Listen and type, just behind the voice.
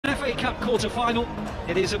Cup quarter-final.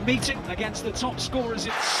 It is a meeting against the top scorers.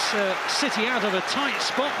 It's City out of a tight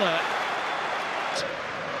spot there.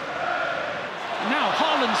 Now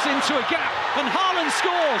Haaland's into a gap, and Haaland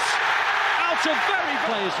scores! Out of very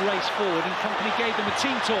players race forward, and company gave them a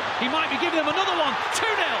team talk. He might be giving them another one. 2-0.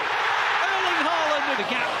 Erling Haaland with a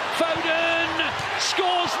gap. Foden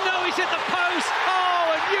scores. No, he's hit the post.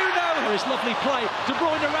 Oh, and you know his lovely play. De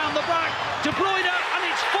Bruyne around the back. De Bruyne, and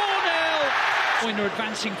it's 4-0. De Bruyne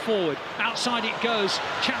advancing forward. Outside it goes.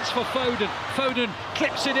 Chance for Foden. Foden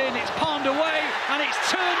clips it in. It's palmed away, and it's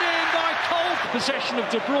turned in by cold possession of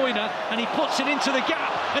De Bruyne, and he puts it into the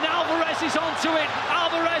gap. And Alvarez is onto it.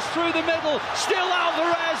 Alvarez through the middle. Still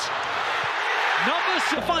Alvarez. Numbers.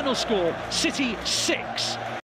 The final score: City 6.